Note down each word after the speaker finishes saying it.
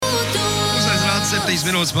7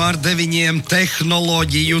 minūtes pār 9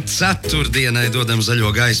 tehnoloģiju ceturtdienai dodam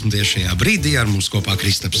zaļo gaismu tieši šajā brīdī. Ar mums kopā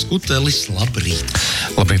Kristaps Kutelis. Labrīt!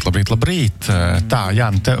 Labrīt! Tā,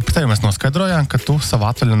 Jāni, tev mēs noskaidrojām, ka tu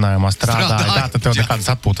savā atvaļinājumā strādāji. Tā, tad tev nekādas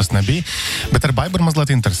atpūtas nebija. Bet ar Baibu ir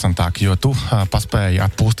mazliet interesantāk, jo tu paspēji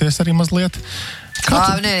atpūsties arī mazliet.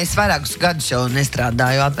 Nē, es vairākus gadus jau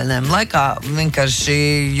nestrādāju atvaļinājumu laikā, vienkārši,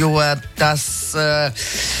 jo tas...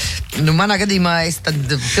 manā gadījumā es tad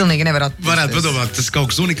pilnīgi nevaru atpūsties. Varētu padomāt, tas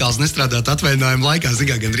kaut kas unikāls nestrādāt atvaļinājumu laikā. Zin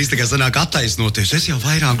kā, gandrīz tā kā sanāk attaisnoties. Es jau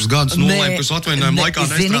vairākus gadus nolēmu, ka es atvaļinājumu laikā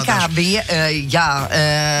nestrādāšu. Zini, kā bija,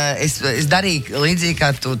 es darīju līdzīgi,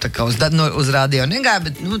 kā tu tā kā uz radio negāju,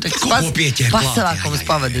 bet pasākumus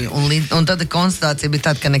pavadīju. Un tad konstatācija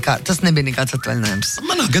bija tāda, ka tas nebija nekāds atvaļinājums.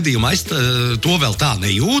 Manā gadījumā es to vēl tā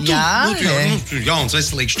nejūtu. Jauns,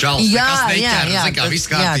 veselīgs čalis, nekas neķēra, zin kā, viss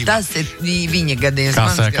kārtībā. Jā, tas ir viņa gadījums.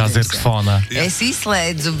 Kā zirgs fonā. Es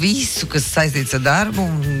izslēdzu visu, kas saistīts ar darbu,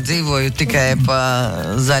 un dzīvoju tikai pa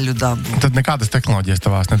zaļu dabu. Tad nekādas tehnoloģijas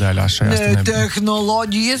tavās nedēļās šajās nebija?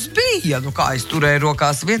 Tehnoloģijas bija. Kā es turēju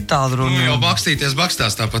rokās vientālruni. Jau bakstīties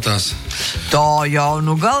bakstās tāpatās. Tā jau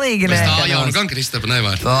galīgi ne. Tā jau gan Kristapa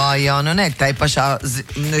nevar. Tā jau ne. Tā pašā,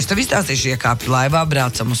 es tev izstāstīšu, iekāpju laivā,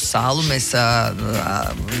 braucam uz salu, mēs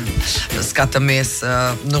skatāmies,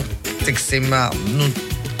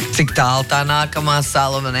 cik tālu tā nākamā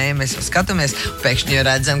sala, mēs jau skatāmies, pēkšņi jau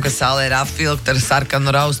redzam, ka sala ir apvilkta ar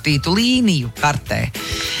sarkanu raustītu līniju kartē.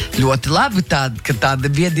 Ļoti labi ka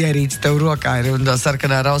tāda biedierīca tev rokā ir un tā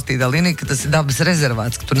sarkanā raustītā līnija, ka tas ir dabas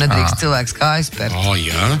rezervāts, ka tur nedrīkst cilvēks kājas spērt.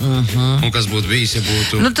 Jā? Un kas būtu bijis, ja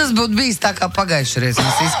būtu? Tas būtu bijis tā kā pagājušreiz.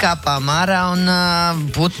 Mēs izkāpām ārā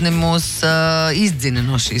un putni mūs izdzina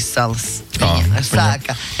no šīs salas.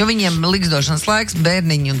 Sāka, jo viņiem likstošanas laiks,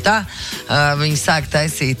 bērniņi un tā, viņi sāk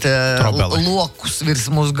taisīt lokus virs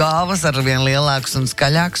mūsu galvas ar vien lielākus un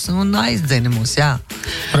skaļākus un aizdzīni mūs, jā.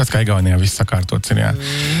 Redz, ka Igaunijā viss sakārtots ir, jā.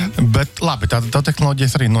 Bet labi, tā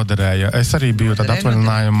tehnoloģijas arī noderēja. Es arī biju tad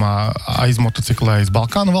atvaļinājumā aizmotociklējis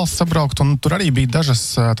Balkānu valsts sabraukt, un tur arī bija dažas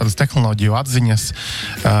tādas tehnoloģiju atziņas,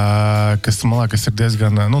 kas, man liekas, ir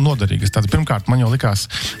diezgan noderīgas. Pirmkārt, man jau likās,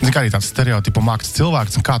 zin kā arī tāds stereotipu mākslas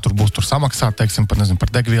cilvēks, un kā tur būs tur samaksāt, teiksim, par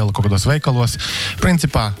degvielu kaut kādos veikalos.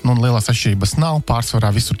 Principā, lielās atšķirības nav, pārsvarā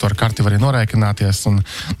visur to ar karti var arī norēķināties, un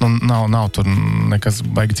nav tur nekas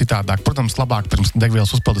baigi citādāk. Protams, labāk pirms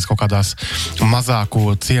degvielas uzpildes kaut kādās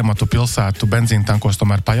mazāku ciematu pilsētu benzīna tankos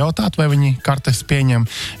tomēr pajautāt, vai viņi kartes pieņem,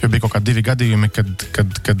 jo bija kaut kādi 2 gadījumi,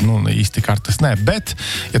 kad īsti kartes nē. Bet,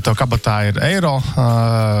 ja tev kabatā ir eiro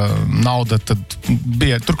nauda, tad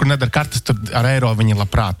bija, tur, kur nedara kartes, tad ar eiro viņi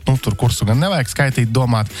labprāt. Tur kursu gan nevajag skaitīt,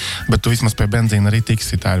 domāt, bet tu vismaz pie benzīna arī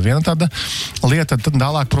tiksi. Tā ir viena tāda lieta. Tad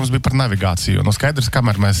tālāk, protams, bija par navigāciju. Skaidrs,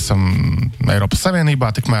 kamēr mēs esam Eiropas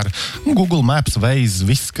Savienībā, tikmēr Google Maps, Waze,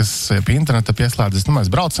 viss, kas pie interneta pieslēdzas,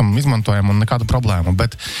 mēs braucam, izmantojam un nekādu problēmu.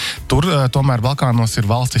 Bet tur tomēr Balkānos ir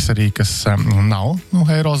valstis arī, kas nav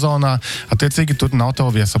Eirozonā. Attiecīgi tur nav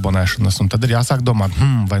tev viesabonēšanas. Un tad ir jāsāk domāt,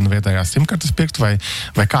 vai vietējās simkartes pirkt, vai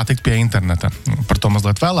kā tikt pie interneta. Par to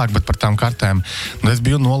mazliet vēlāk, bet par tām kartēm. Es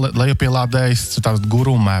biju lejupielādējis tādas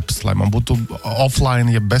Guru Maps, lai man būtu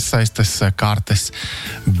offline, ja bezsaistes kartes.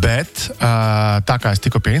 Bet tā kā es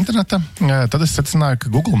tiku pie interneta, tad es secināju,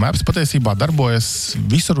 ka Google Maps patiesībā darbojas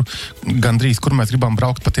visur, gandrīz, kur mēs gribam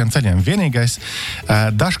braukt pa tiem ceļiem. Vienīgais,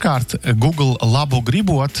 dažkārt Google labu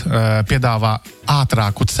gribot piedāvā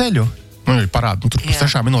ātrāku ceļu, parāda, tur par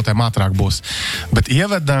 6 minūtēm ātrāk būs. Bet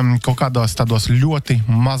ievedam kaut kādos tādos ļoti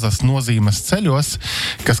mazas nozīmes ceļos,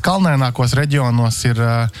 kas kalnēnākos reģionos ir,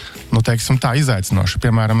 teiksim tā, izaicinoši.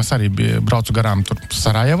 Piemēram, es arī braucu garām tur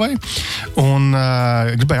Sarajevai un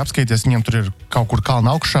gribēju apskatīties, viņiem tur ir kaut kur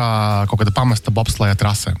kalna augšā, kaut kāda pamesta bobsleja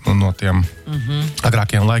trase no tiem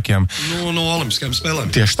agrākiem laikiem. No olimpiskajām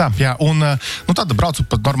spēlēm. Tieši tā, jā. Un tad braucu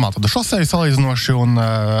pa normālu tādu šoseju salīdzinoši un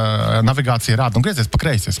navigācija rāda un griezies pa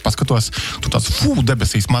kreisi. Es paskatos, tur tāds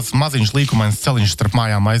debesīs, maziņš līkumains celiņš starp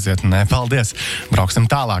mājām aiziet. Nē, paldies, brauksim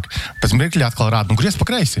tālāk. Pēc mirkļa atkal rāda, griez pa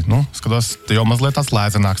kreisi. Skatos, jau mazliet tāds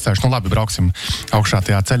lēzenāks ceļš. Labi, brauksim augšā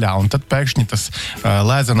tajā ceļā. Un tad pēkšņi tas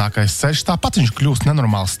lēzenākais ceļš, tāpat viņš kļūst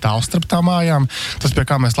nenormāli stāvs starp tām mājām. Tas, pie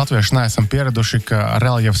kā mēs latvieši neesam pieraduši, ka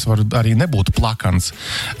reljefs var arī nebūt plakans.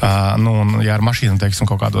 Ja ar mašīnu, teiksim,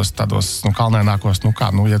 kaut kādos tādos kalnēnākos,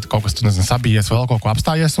 ja kaut kas tur, sabijies, vēl kaut ko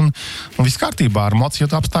apstājies un viss kārtībā. Ar mociju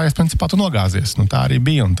tu apstājies, principā principā tu nogāzies. Nu, tā arī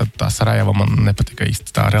bija, un tad tā Sarajeva man nepatika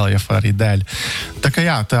īsti tā reliefa arī dēļ. Tā kā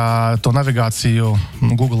jā, to navigāciju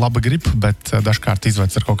Google labi grib, bet dažkārt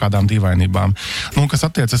izveic ar kaut kādām dīvainībām. Nu, kas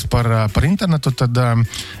attiecas par internetu, tad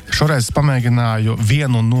šoreiz pamēģināju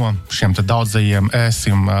vienu no šiem te daudzajiem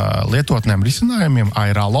eSIM lietotnēm risinājumiem,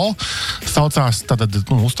 Airalo, saucās tad,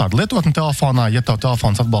 uzstāda lietotni telefonā, ja tev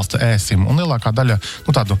telefons atbalsta eSIM. Un lielākā daļa,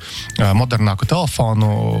 tādu modernāku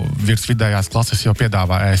telefonu virs vidējās klases jau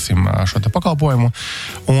piedāvā eSIM šo te pakalpojumu.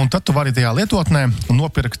 Un tad tu vari tajā lietotnē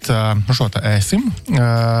nopirkt šo te eSIM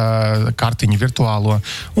kartiņu virtuālo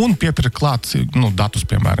un piepirkt klāt, datus,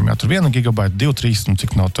 piemēram, tur 1 gigabaita, 2, 3,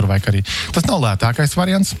 cik nav tur vajag arī. Tas nav lētākais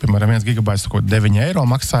variants, piemēram, 1 gigabaits 9 eiro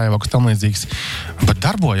maksāja, vai kas tam līdzīgs, bet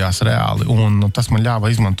darbojās reāli, un tas man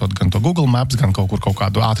ļāva izmantot gan to Google Maps, gan kaut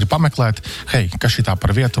kādu ātri pameklēt, hei, kas šitā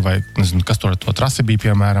par vietu, vai, nezinu, kas to trasi bija,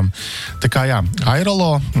 piemēram. Tā kā jā,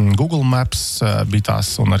 Airalo, Google Maps bija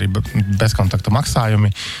tās, un arī bezkontakta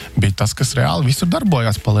maksājumi bija tas, kas reāli visur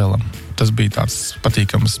darbojās pa lielam. Tas bija tāds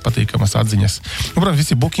patīkamas atziņas. Protams,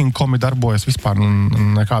 visi booking.com darbojas, vispār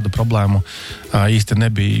nekādu problēmu īsti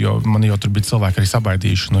nebija, jo man jau tur bija cilvēki arī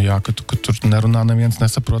sabaidījuši, ka tur nerunā neviens,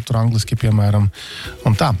 nesaprot tur angliski, piemēram,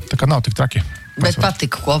 un tā kā nav tik traki. Bet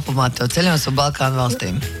patika kopumā tev ceļojums uz Balkānu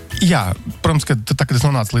valstīm? Jā, protams, kad es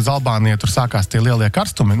nonācu līdz Albānijai, tur sākās tie lielie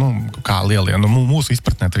karstumi, kā lielie, mūsu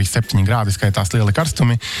izpratnē 37 grādi skaitās lielie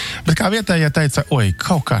karstumi, bet kā vietējie teica,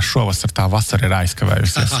 kaut kā šovasar tā vasara ir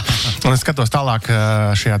aizkavējusies. Un es skatos tālāk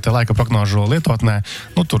šajā te laika prognožu lietotnē,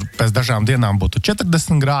 tur pēc dažām dienām būtu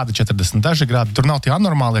 40 grādi, 40 daži grādi, tur nav tie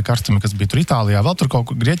anormālie karstumi, kas bija tur Itālijā, vēl tur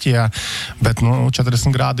kaut kur Grieķijā, bet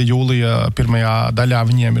 40 grādi jūlija pirmajā daļā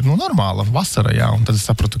viņiem ir normāla vasara, jā, un tad es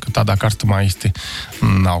sapratu, ka tādā karstumā īsti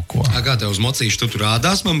nav ko. Kā tev uz mocīšu, tu tur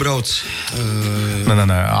ādās man brauc?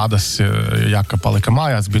 Nē, ādas jaka palika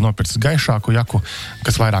mājās, bija nopircis gaišāku jaku,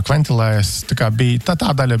 kas vairāk ventilējas,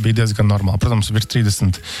 tā daļa bija diezgan normāla. Protams, virs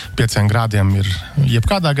 35 grādiem ir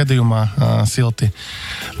jebkādā gadījumā silti.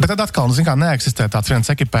 Bet tad atkal, neeksistē tāds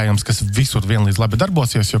viens ekipējums, kas visur vienlīdz labi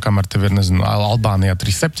darbosies, jo kamēr tev ir, Albānijā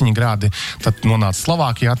 37 grādi, tad nonāca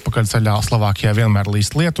Slovākijā atpakaļ ceļā, Slovākijā vienmēr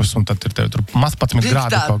līst lietus, un tad ir tev tur maz 11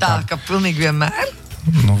 grādi. Tā, ka pilnīgi vienmēr?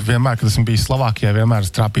 Vienmēr, kad esmu bijis Slovākijā, vienmēr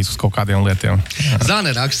trāpījis uz kaut kādiem lietiem.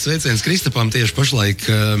 Zāne raksts sveiciens Kristapam, tieši pašlaik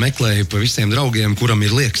meklēju pa visiem draugiem, kuram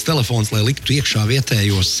ir liekas telefons, lai liktu iekšā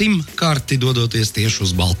vietējo SIM karti, dodoties tieši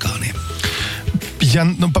uz Balkāniem. Ja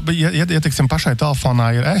teiksim, pašai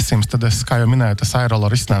telefonā ir eSIMs, tad es, kā jau minēju, tas Airalo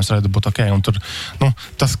risinājums varētu būt ok, un tur,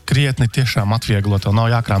 tas krietni tiešām atvieglo, tev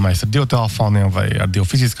nav jākrāmējas ar 2 telefoniem vai ar 2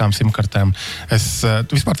 fiziskām SIM kartēm.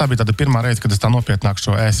 Vispār tā bija tāda pirmā reize, kad es tā nopietnāk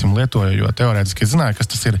šo eSIM lietoju, jo teorētiski es zināju,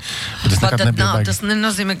 kas tas ir, bet es nekad nebiju baigi. Tas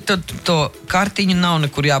nenozīmē, ka to kartiņu nav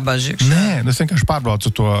nekur jābāž iekšā. Nē, es vienkārši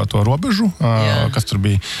pārbraucu to robežu, kas tur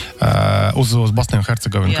bija uz Bosniju un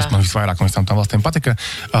Hercegovinu, kas man visvairāk no visām tām valstīm patika.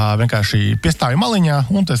 Vienkārši piestāju maliņā,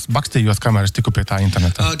 un es bakstījos, kamēr es tiku pie tā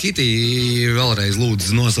interneta. Kiti, vēlreiz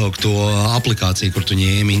lūdzu nosaukt to aplikāciju, kur tu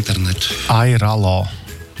ņēmi internetu. Airalo.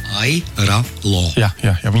 Airalo. Jā,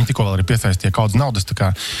 viņi tikko vēl arī piesaistīja kaut naudas, tā kā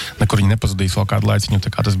nekur viņi nepazudīs vēl kādu laiciņu,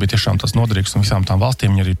 tā kā tas bija tiešām tas noderīgs, un visām tām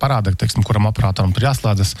valstīm viņi arī parāda, teiksim, kuram operatoram tur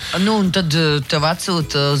jāslēdzas. Un tad tev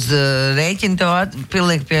atsūta uz rēķinu, tev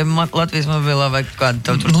pieliek pie Latvijas mobilā vai kādu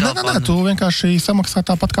tev tur telefonu? Nē, tu vienkārši samaksā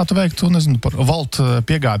tāpat, kā tu veiktu, par Volt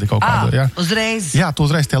piegādi kaut kādu, jā. Uzreiz? Jā, tu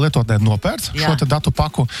uzreiz tie lietotnē nopērc šo te datu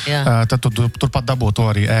paku, tad tu turpat dabū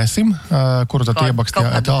to arī eSIM, kuru tad iebakst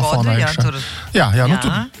telefonā iekšā. Jā,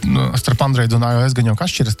 starp Android un iOS gan jau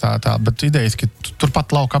atšķiras tā, bet idejiski turpat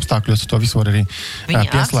lauka apstākļos to visu var arī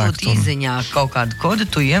pieslēgt. Viņi atsūt izziņā kaut kādu kodu,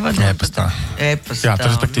 tu ievadi? E-pastā. Jā, tad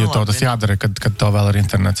respektīvi tas jādara, kad tev vēl ir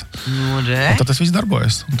internets. Un tad tas viss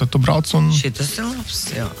darbojas. Un tad tu brauc un... Šitas ir labs,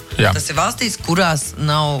 jā. Tas ir valstīs, kurās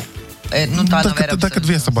nav... Kad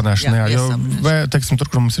viesabonēšana, jo, teiksim, tur,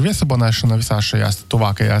 kur mums ir viesabonēšana visās šajās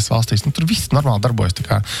tuvākajās valstīs, tur viss normāli darbojas, tā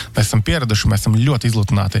kā mēs esam pieraduši, mēs esam ļoti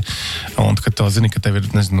izlutināti, un kad tu zini, ka tev ir,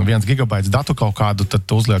 1 gigabaits datu kaut kādu, tad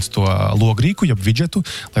tu uzliec to logrīku, jeb widgetu,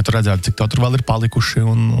 lai tu redzētu, cik tev tur vēl ir palikuši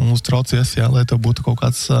un uztraucies, lai tev būtu kaut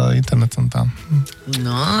kāds internets un tā.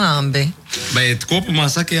 Labi. Bet kopumā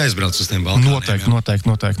saka, jāizbrauc uz tiem Balkāniem.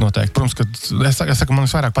 Noteikti. Protams, ka es saku, man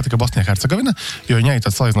visvairāk patika Bosnija Hercegovina, jo viņai ir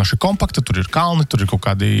tāds salīdzinoši kompakta, tur ir kalni, tur ir kaut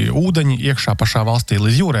kādi ūdeņi iekšā pašā valstī.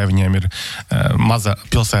 Līdz jūrē viņiem ir maza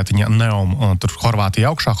pilsētiņa Neum, tur Horvātija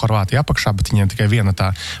augšā, Horvātija apakšā, bet viņiem tikai viena tā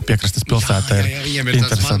piekrastes pilsēta ir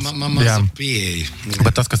interesants. Maza pieeja.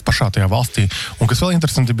 Bet tas, kas pašā tajā valstī, un kas vēl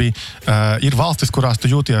interesanti bija, ir valstis, kurās tu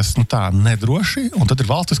jūties tā nedroši, un tad ir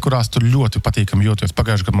valstis, kurās tu ļoti patīkami jūties.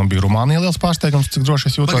 Pagājuši, kad man bija Rumānija liels pārsteigums, cik droši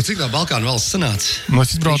es jūtos. Cik tā Balkānu valsts sanāca?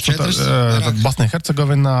 Es izbraucu Bosnija,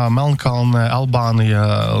 Hercegovina, Melnkalne, Albānija,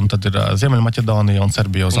 un tad ir Ziemeļmaķedonija un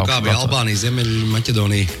Serbija uz augšu. Un kā bija Albānija,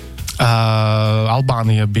 Ziemeļmaķedonija?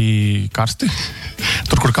 Albānija bija karsti.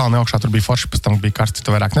 Tur, kur kalni augšā, tur bija forši, pēc tam bija karsti,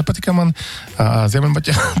 tā vairāk nepatika man.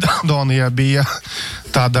 Ziemeļmaķedonija bija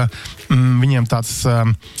tāda, viņiem tāds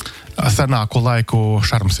senāku laiku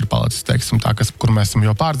šarms ir palicis, teiksim, tā, kur mēs esam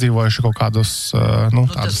jau pārdzīvojuši kaut kādus,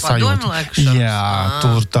 tādus sajūtu. Jā,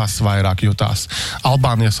 tur tas vairāk jutās.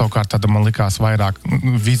 Albānija savukārt tāda man likās vairāk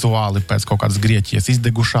vizuāli pēc kaut kādas Grieķijas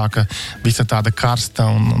izdegušāka, visa tāda karsta,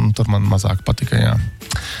 un tur man mazāk patika, jā.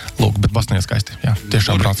 Lūk, bet Bosnija skaisti, jā,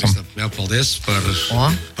 tiešām braucam. Jā, paldies par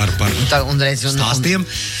stāstiem.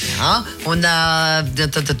 Jā, un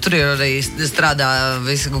tad tur ir arī strādā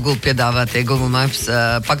visi Google piedāvātie Google Maps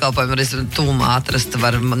pakalpojumi, arī tūmā atrast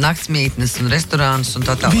var naktsmītnes un restorānus un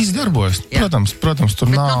tā tālāk. Viss darbojas, protams,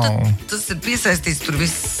 tur nav. Tas ir piesaistīts, tur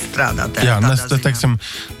viss strādā. Jā, teiksim,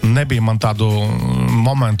 nebija man tādu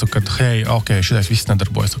momentu, kad, šitais viss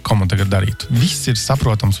nedarbojas, ko man tagad darīt. Viss ir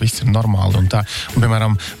saprotams, viss ir normāli un tā. Un,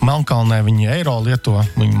 piemēram, Melnkalnē viņi eiro lieto,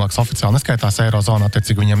 viņi, liekas, oficiāli neskaitās eirozonā,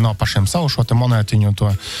 tiecīgi viņiem nav pašiem savu šo te monētiņu, to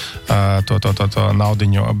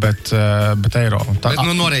naudiņu, bet eiro. Bet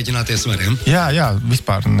norēķināties variem. Jā,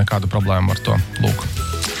 vispār nekādu problēmu ar to. Lūk.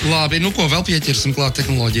 Labi, ko vēl pieķersim klāt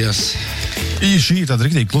tehnoloģijās? Šī tāda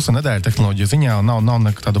rīktīgi klusa nedēļa tehnoloģija ziņā, nav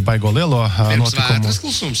tādu baigo lielo notikumu. Pirms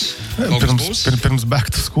klusums? Pirms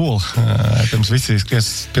back to school. Pirms visi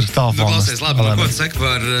skries pirms telefonu. Klausies, labi, ko tu saki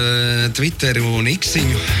par Twitteru un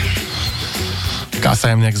X-iņu? Kā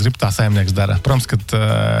saimnieks grib, tā saimnieks dara. Protams,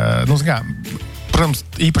 Protams,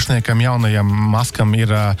 īpašniekam jaunajam Maskam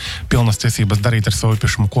ir pilnas tiesības darīt ar savu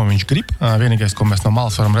īpašumu, ko viņš grib. Vienīgais, ko mēs no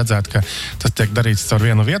malas varam redzēt, ka tas tiek darīts caur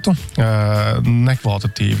vienu vietu,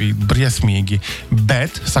 nekvalitatīvi, briesmīgi,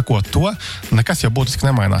 bet, sakot to, nekas jau būtiski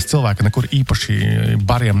nemainās. Cilvēki nekur īpaši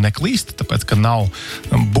bariem neklīst, tāpēc, ka nav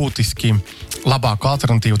būtiski labāku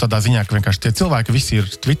alternatīvu tādā ziņā, ka vienkārši tie cilvēki visi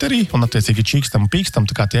ir Twitterī un attiecīgi čīkstam un pīkstam,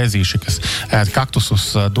 tā kā tie ezīši, kas ēd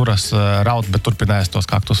kaktusus, duras, raud, bet turpina ēst tos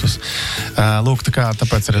kaktusus. Lūk,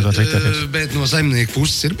 tāpēc arī to Twitterī. Bet no saimnieku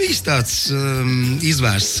puses ir bijis tāds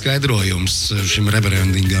izvērsts skaidrojums šim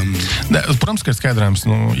referendingam? Protams, ka ir skaidrojums.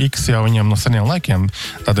 X jau viņam no seniem laikiem,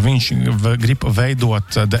 tad viņš grib veidot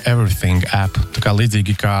the everything app. Tā kā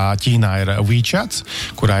līdzīgi kā Ķīnā ir WeChat,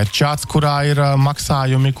 kurā ir chats, kurā ir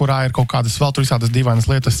maksājumi, kurā ir kaut kādas vēl tur visādas dīvainas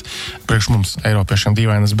lietas, priekš mums, Eiropiešiem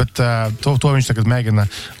dīvainas, bet to viņš tagad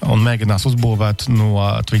mēģinās uzbūvēt no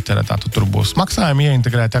Twittera. Tātad tur būs maksājumi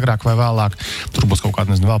ieintegrēti agrāk vai vēlāk, tur būs kaut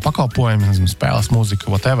kāda, vēl pakalpojumi, spēles, mūzika,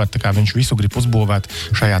 whatever, tā kā viņš visu grib uzbūvēt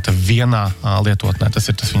šajā te vienā lietotnē. Tas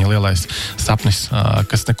ir tas viņa lielais sapnis,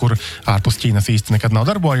 kas nekur ārpus Ķīnas īsti nekad nav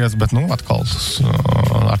darbojies, bet, atkal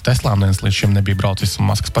ar Teslām neviens līdz šim nebija braucis, un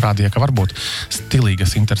Masks parādīja, ka varbūt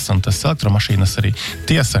stilīgas, interesantas elektromašīnas arī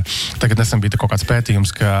tiesa. Tagad nesen bija kaut kāds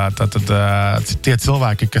pētījums, ka tie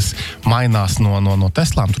cilvēki, kas mainās no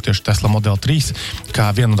Teslām, tur tieši Tesla Model 3, kā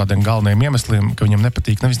vienu no tādiem galvenajiem iemesliem, ka viņam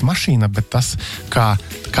nepatīk nevis mašīna, bet tas, kā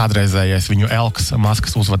kādreizējais viņu elks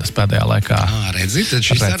Masks uzvedas pēdējā laikā. Redzi, tad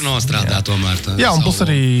šis arī nostrādā tomēr. Jā, un plus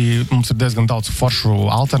arī mums ir diezgan daudz foršu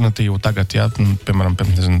alternatīvu tagad, piemēram,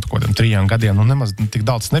 pirms 3 gadiem, nemaz tik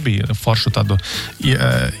daudz nebija foršu tādu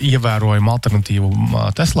ievērojumu alternatīvu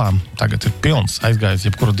Teslām. Tagad ir pilns, aizgājis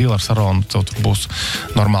jebkuru dealeru sarunu, tur būs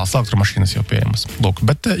normālas elektromašīnas jau pieejamas. Lūk,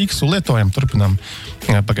 bet X-u lietojam, turpinām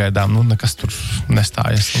pagaidām, nekas tur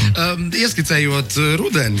nestājas. Ieskicējot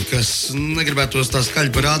rudeni, kas negribētos tā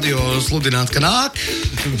skaļi par radio sludināt, ka nāk,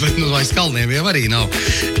 bet aiz kalniem jau arī nav.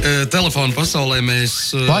 Telefonu pasaulē mēs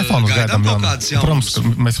gaidām kaut kādas jaunas.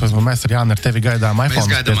 Protams, mēs ar Jāni ar tevi gaidām iPhone.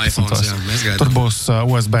 Mēs gaidām iPhones, jā, mēs gaidām. Tur būs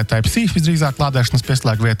USB Type-C visdrīzāk lādēšanas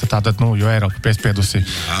pieslēg vieta, tātad, jo Eiropa piespiedusi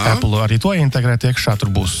Apple arī to integrēt iekšā, tur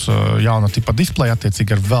būs jauna tipa displeja,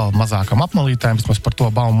 attiecīgi ar vēl mazākām apmalītēm, vismaz par to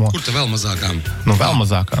baumo. Kur te vēl mazākām? Vēl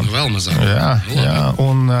mazākām. Jā,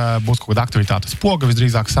 un būs kaut kāda aktivitātes poga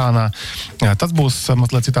visdrīzāk sānā. Tas būs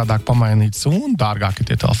mazliet citādāk pamainīts un dārgāki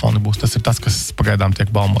tie telefoni būs. Tas ir tas, kas pagaidām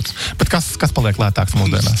tiek baumots. Bet kas paliek lētāks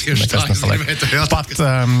mūsdienās? Pat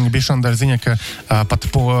bija šodien ziņa, ka pat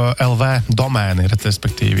po LV domēni,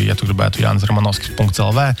 respektīvi, ja tu gribētu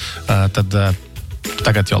jānisramanovskis.lv, tad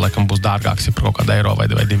Tagad jau, laikam, būs dārgāks, ja par kaut kādu eiro vai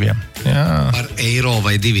 2. Jā. Par eiro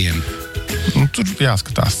vai 2? Tur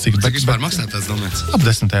jāskatās, cik vispār maksā tāds domāts? Ap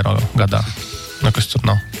 10 eiro gadā. Kas tur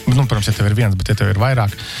nav. Protams, ja tev ir viens, bet ja tev ir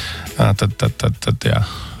vairāk, tad jā.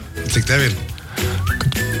 Cik tev ir?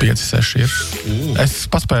 5-6 ir. Es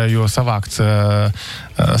paspēju savākt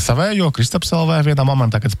savējo Kristaps LV vienā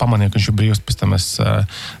momentā, kad es pamanīju, ka viņš ir brīvs, pēc tam es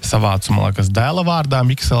savācu, man liekas, dēla vārdā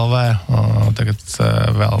MixLV, tagad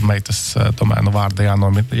vēl meitas domēnu vārdā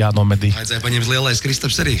jānomedī. Vajadzēja paņemt lielais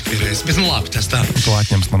Kristaps arī pierreiz, bet labi, tas tā. To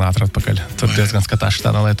atņems man ātri atpakaļ. Tur diezgan skatās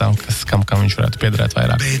šitādām lietām, kam viņš varētu piederēt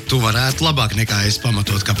vairāk. Bet tu varētu labāk nekā es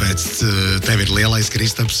pamatot, kāpēc tev ir lielais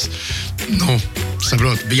Kristaps.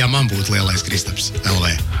 Saprot, ja man būtu lielais Kristaps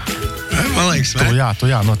LV. Man liekas, vai? Tu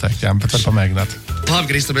jā, noteikti, jā, bet var pamēģināt. Labi,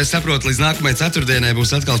 Kristap, es saprotu, līdz nākamajai ceturtdienai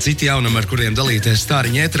būs atkal citi jaunumi, ar kuriem dalīties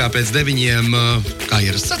Stāriņa ētrā pēc 9, kā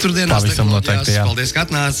ierasts ceturtdienās. Pavisam noteikti, jā. Paldies, ka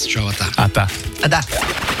atnāc. Čau, atā. Atā. Atā.